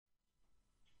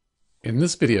In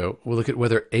this video, we'll look at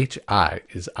whether Hi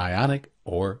is ionic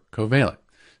or covalent.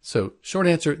 So, short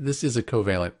answer, this is a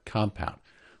covalent compound.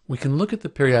 We can look at the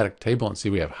periodic table and see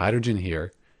we have hydrogen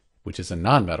here, which is a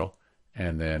nonmetal,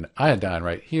 and then iodine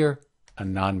right here, a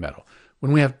nonmetal.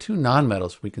 When we have two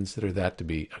nonmetals, we consider that to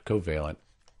be a covalent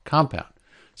compound.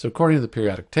 So according to the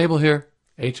periodic table here,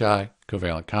 Hi,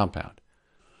 covalent compound.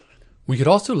 We could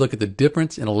also look at the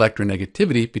difference in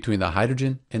electronegativity between the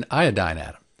hydrogen and iodine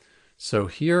atom. So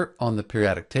here on the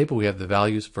periodic table, we have the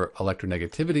values for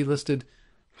electronegativity listed.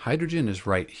 Hydrogen is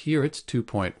right here, it's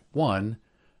 2.1.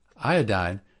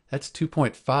 Iodine, that's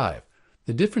 2.5.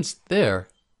 The difference there,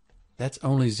 that's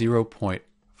only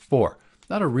 0.4.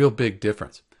 Not a real big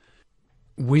difference.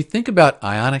 We think about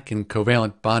ionic and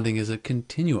covalent bonding as a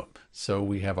continuum. So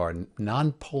we have our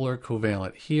nonpolar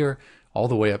covalent here, all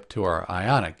the way up to our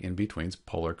ionic in between's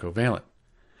polar covalent.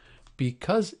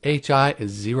 Because Hi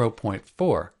is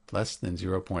 0.4, less than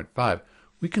 0.5,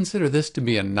 we consider this to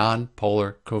be a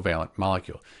nonpolar covalent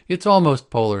molecule. It's almost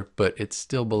polar, but it's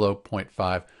still below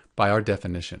 0.5 by our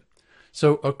definition.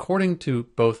 So according to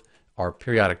both our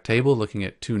periodic table, looking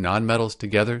at two nonmetals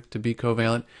together to be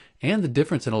covalent, and the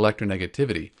difference in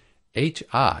electronegativity,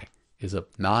 Hi is a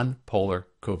nonpolar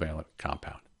covalent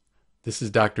compound. This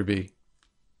is Dr. B,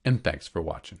 and thanks for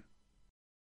watching.